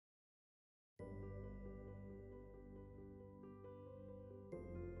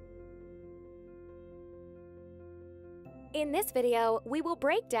In this video, we will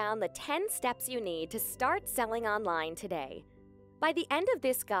break down the 10 steps you need to start selling online today. By the end of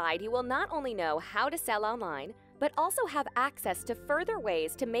this guide, you will not only know how to sell online, but also have access to further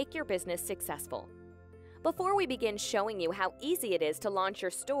ways to make your business successful. Before we begin showing you how easy it is to launch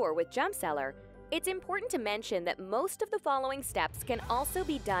your store with Jumpseller, it's important to mention that most of the following steps can also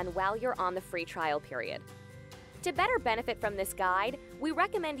be done while you're on the free trial period. To better benefit from this guide, we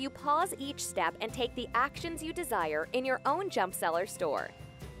recommend you pause each step and take the actions you desire in your own Jumpseller store.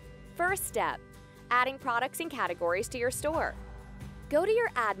 First step, adding products and categories to your store. Go to your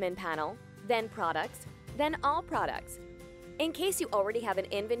admin panel, then Products, then All Products. In case you already have an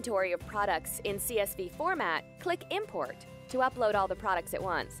inventory of products in CSV format, click Import to upload all the products at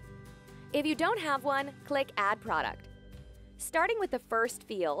once. If you don't have one, click Add Product. Starting with the first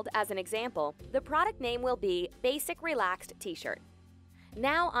field, as an example, the product name will be Basic Relaxed T-shirt.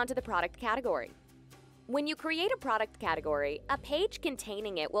 Now onto the product category. When you create a product category, a page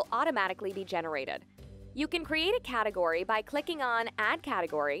containing it will automatically be generated. You can create a category by clicking on Add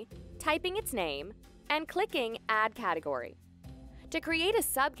Category, typing its name, and clicking Add Category. To create a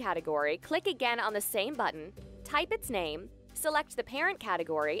subcategory, click again on the same button, type its name, select the parent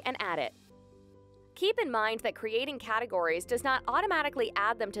category, and add it. Keep in mind that creating categories does not automatically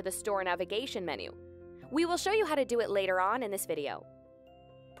add them to the store navigation menu. We will show you how to do it later on in this video.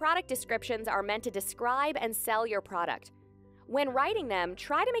 Product descriptions are meant to describe and sell your product. When writing them,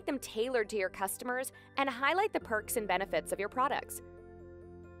 try to make them tailored to your customers and highlight the perks and benefits of your products.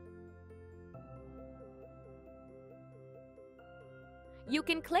 You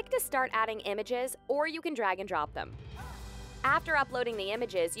can click to start adding images, or you can drag and drop them. After uploading the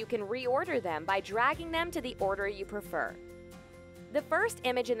images, you can reorder them by dragging them to the order you prefer. The first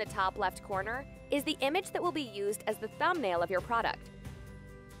image in the top left corner is the image that will be used as the thumbnail of your product.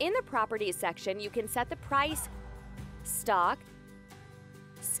 In the Properties section, you can set the price, stock,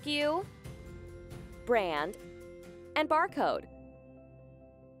 SKU, brand, and barcode.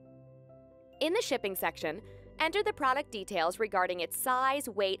 In the Shipping section, enter the product details regarding its size,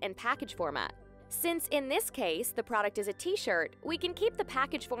 weight, and package format. Since in this case, the product is a t-shirt, we can keep the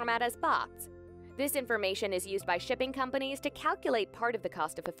package format as box. This information is used by shipping companies to calculate part of the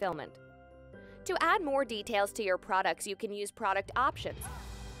cost of fulfillment. To add more details to your products, you can use product options.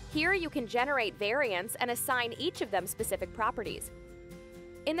 Here you can generate variants and assign each of them specific properties.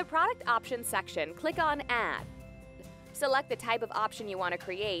 In the product options section, click on Add. Select the type of option you want to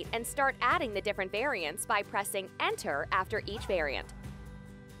create and start adding the different variants by pressing Enter after each variant.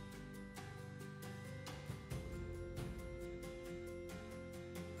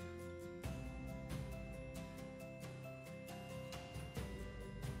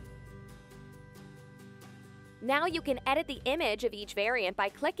 Now you can edit the image of each variant by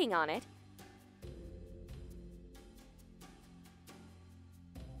clicking on it,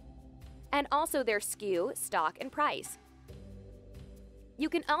 and also their SKU, stock, and price. You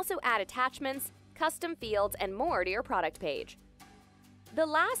can also add attachments, custom fields, and more to your product page. The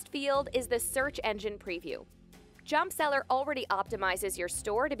last field is the search engine preview. Jumpseller already optimizes your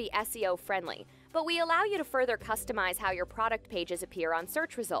store to be SEO friendly, but we allow you to further customize how your product pages appear on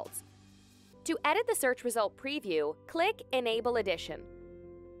search results. To edit the search result preview, click Enable Edition.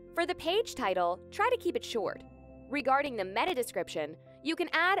 For the page title, try to keep it short. Regarding the meta description, you can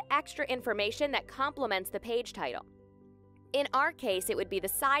add extra information that complements the page title. In our case, it would be the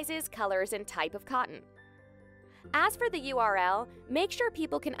sizes, colors, and type of cotton. As for the URL, make sure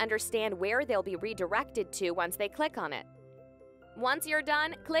people can understand where they'll be redirected to once they click on it. Once you're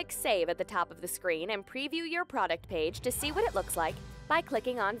done, click Save at the top of the screen and preview your product page to see what it looks like by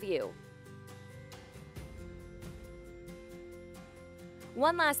clicking on View.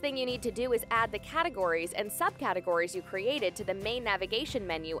 One last thing you need to do is add the categories and subcategories you created to the main navigation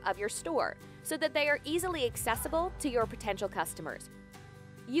menu of your store so that they are easily accessible to your potential customers.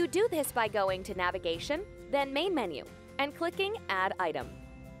 You do this by going to Navigation, then Main Menu, and clicking Add Item.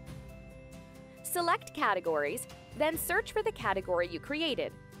 Select Categories, then search for the category you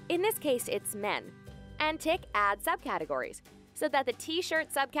created. In this case, it's Men, and tick Add Subcategories so that the T-shirt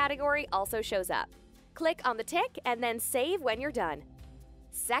subcategory also shows up. Click on the tick and then save when you're done.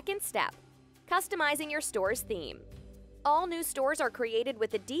 Second step, customizing your store's theme. All new stores are created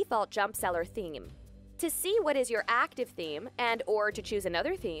with the default Jumpseller theme. To see what is your active theme and/or to choose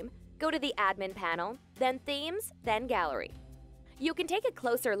another theme, go to the Admin panel, then Themes, then Gallery. You can take a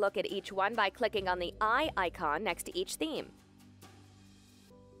closer look at each one by clicking on the eye icon next to each theme.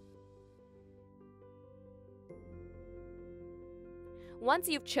 Once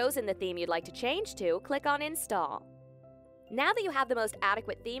you've chosen the theme you'd like to change to, click on Install. Now that you have the most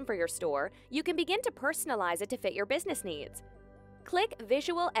adequate theme for your store, you can begin to personalize it to fit your business needs. Click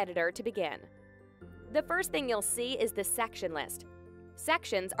Visual Editor to begin. The first thing you'll see is the section list.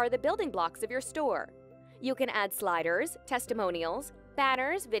 Sections are the building blocks of your store. You can add sliders, testimonials,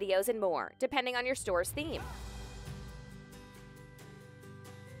 banners, videos, and more, depending on your store's theme.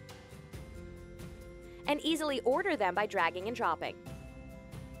 And easily order them by dragging and dropping.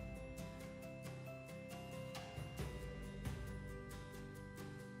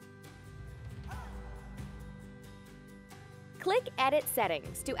 Click Edit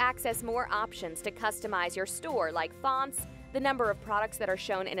Settings to access more options to customize your store, like fonts, the number of products that are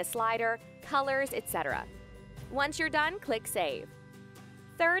shown in a slider, colors, etc. Once you're done, click Save.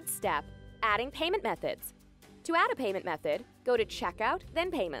 Third step, adding payment methods. To add a payment method, go to Checkout, then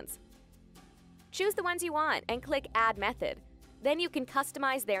Payments. Choose the ones you want and click Add Method. Then you can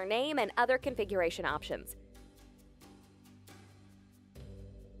customize their name and other configuration options.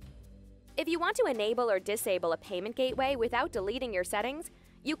 If you want to enable or disable a payment gateway without deleting your settings,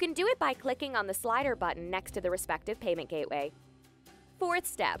 you can do it by clicking on the slider button next to the respective payment gateway. Fourth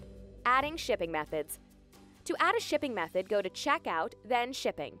step, adding shipping methods. To add a shipping method, go to Checkout, then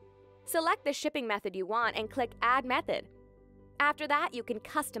Shipping. Select the shipping method you want and click Add Method. After that, you can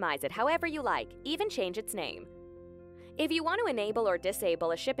customize it however you like, even change its name. If you want to enable or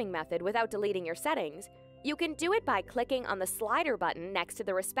disable a shipping method without deleting your settings, you can do it by clicking on the slider button next to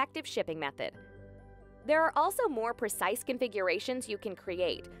the respective shipping method. There are also more precise configurations you can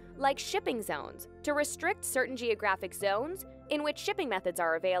create, like shipping zones, to restrict certain geographic zones in which shipping methods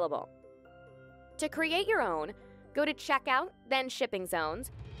are available. To create your own, go to Checkout, then Shipping Zones,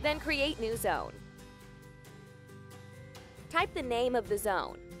 then Create New Zone. Type the name of the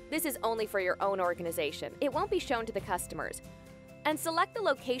zone. This is only for your own organization. It won't be shown to the customers. And select the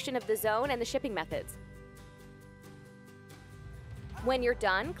location of the zone and the shipping methods. When you're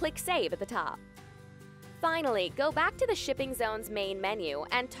done, click Save at the top. Finally, go back to the Shipping Zone's main menu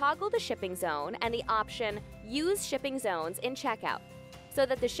and toggle the shipping zone and the option Use Shipping Zones in Checkout, so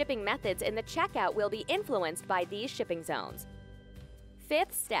that the shipping methods in the checkout will be influenced by these shipping zones.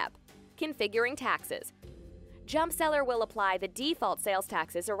 Fifth step, configuring taxes. Jumpseller will apply the default sales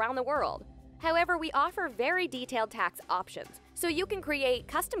taxes around the world. However, we offer very detailed tax options, so you can create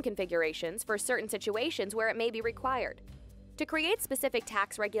custom configurations for certain situations where it may be required. To create specific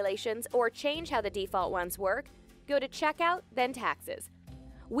tax regulations or change how the default ones work, go to Checkout, then Taxes.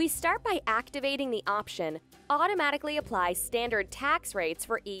 We start by activating the option Automatically Apply Standard Tax Rates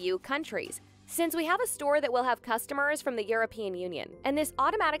for EU countries, since we have a store that will have customers from the European Union, and this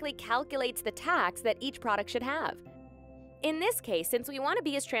automatically calculates the tax that each product should have. In this case, since we want to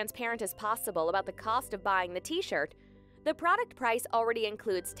be as transparent as possible about the cost of buying the t-shirt, the product price already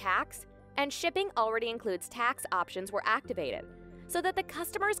includes tax, and shipping already includes tax options were activated, so that the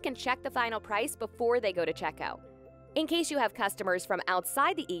customers can check the final price before they go to checkout. In case you have customers from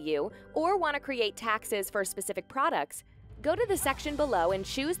outside the EU or want to create taxes for specific products, go to the section below and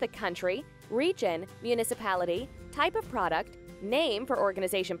choose the country, region, municipality, type of product, name for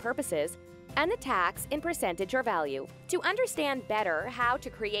organization purposes, and the tax in percentage or value. To understand better how to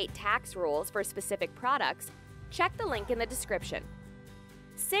create tax rules for specific products, check the link in the description.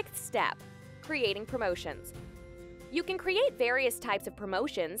 Sixth step, creating promotions. You can create various types of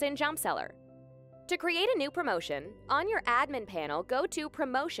promotions in Jumpseller. To create a new promotion, on your admin panel, go to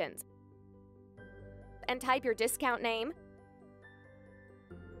Promotions and type your discount name,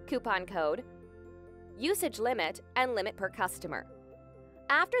 coupon code, usage limit, and limit per customer.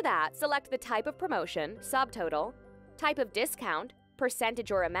 After that, select the type of promotion, subtotal, type of discount,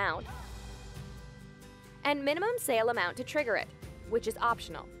 percentage or amount, and minimum sale amount to trigger it, which is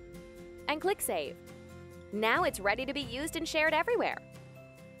optional, and click Save. Now it's ready to be used and shared everywhere.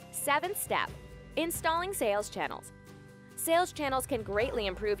 Seventh step, installing sales channels. Sales channels can greatly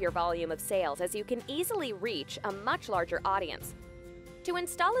improve your volume of sales as you can easily reach a much larger audience. To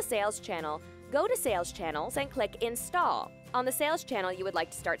install a sales channel, go to Sales Channels and click Install on the sales channel you would like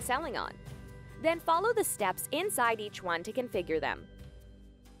to start selling on. Then follow the steps inside each one to configure them.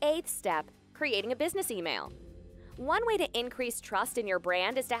 Eighth step, creating a business email. One way to increase trust in your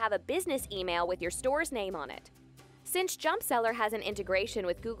brand is to have a business email with your store's name on it. Since Jumpseller has an integration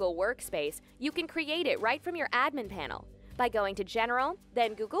with Google Workspace, you can create it right from your admin panel by going to General,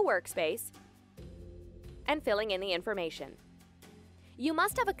 then Google Workspace, and filling in the information. You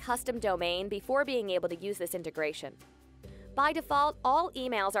must have a custom domain before being able to use this integration. By default, all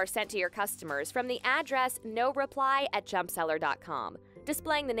emails are sent to your customers from the address noreply@jumpseller.com,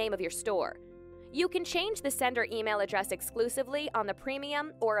 displaying the name of your store. You can change the sender email address exclusively on the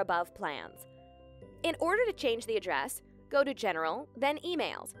premium or above plans. In order to change the address, go to General, then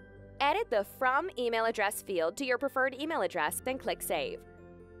Emails. Edit the From email address field to your preferred email address, then click Save.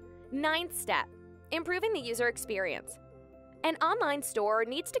 9th step, improving the user experience. An online store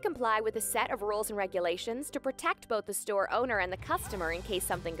needs to comply with a set of rules and regulations to protect both the store owner and the customer in case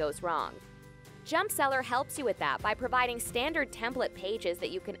something goes wrong. Jumpseller helps you with that by providing standard template pages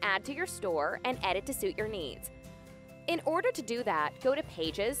that you can add to your store and edit to suit your needs. In order to do that, go to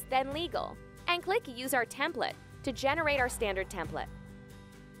Pages, then Legal, and click Use Our Template to generate our standard template.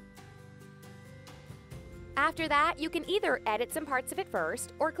 After that, you can either edit some parts of it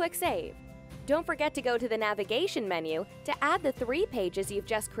first or click Save. Don't forget to go to the navigation menu to add the 3 pages you've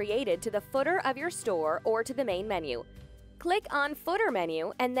just created to the footer of your store or to the main menu. Click on Footer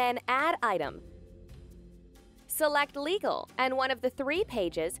menu and then Add Item. Select Legal and one of the 3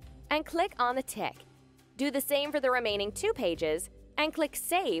 pages and click on the tick. Do the same for the remaining 2 pages and click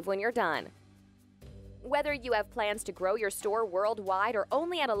Save when you're done. Whether you have plans to grow your store worldwide or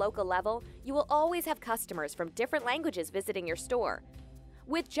only at a local level, you will always have customers from different languages visiting your store.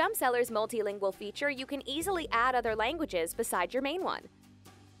 With Jumpseller's multilingual feature, you can easily add other languages besides your main one.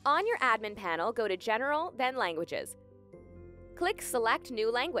 On your admin panel, go to General, then Languages. Click Select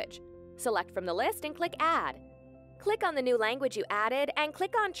New Language. Select from the list and click Add. Click on the new language you added and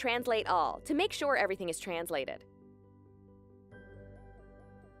click on Translate All to make sure everything is translated.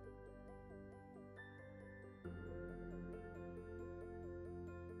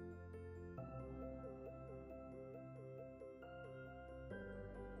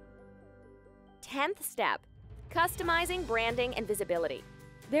 Tenth step, customizing branding and visibility.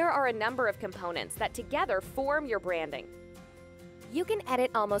 There are a number of components that together form your branding. You can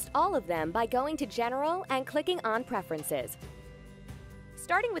edit almost all of them by going to General and clicking on Preferences.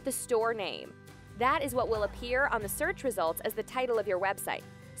 Starting with the store name. That is what will appear on the search results as the title of your website,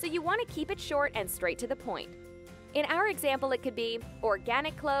 so you want to keep it short and straight to the point. In our example, it could be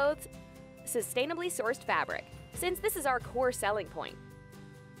Organic Clothes, Sustainably Sourced Fabric, since this is our core selling point.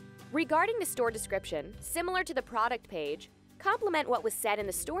 Regarding the store description, similar to the product page, complement what was said in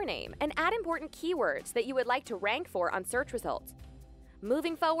the store name and add important keywords that you would like to rank for on search results.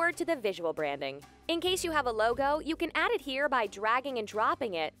 Moving forward to the visual branding. In case you have a logo, you can add it here by dragging and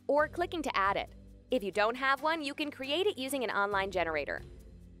dropping it or clicking to add it. If you don't have one, you can create it using an online generator.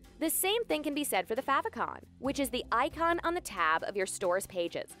 The same thing can be said for the favicon, which is the icon on the tab of your store's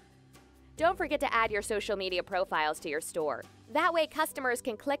pages. Don't forget to add your social media profiles to your store. That way, customers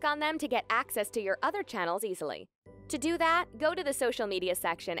can click on them to get access to your other channels easily. To do that, go to the social media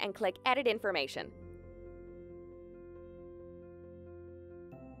section and click Edit Information.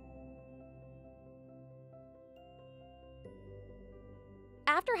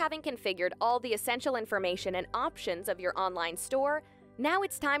 After having configured all the essential information and options of your online store, now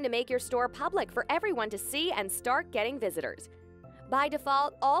it's time to make your store public for everyone to see and start getting visitors. By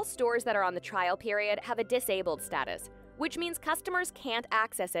default, all stores that are on the trial period have a disabled status, which means customers can't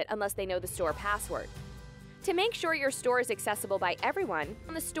access it unless they know the store password. To make sure your store is accessible by everyone,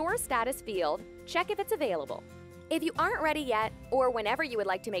 on the Store Status field, check if it's available. If you aren't ready yet, or whenever you would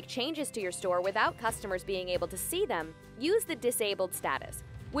like to make changes to your store without customers being able to see them, use the Disabled status,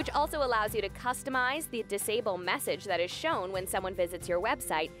 which also allows you to customize the disable message that is shown when someone visits your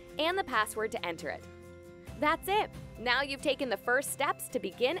website and the password to enter it. That's it! Now you've taken the first steps to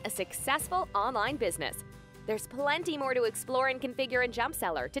begin a successful online business. There's plenty more to explore and configure in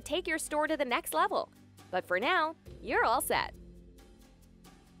Jumpseller to take your store to the next level. But for now, you're all set.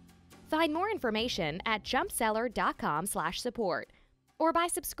 Find more information at jumpseller.com/support or by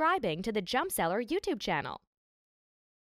subscribing to the Jumpseller YouTube channel.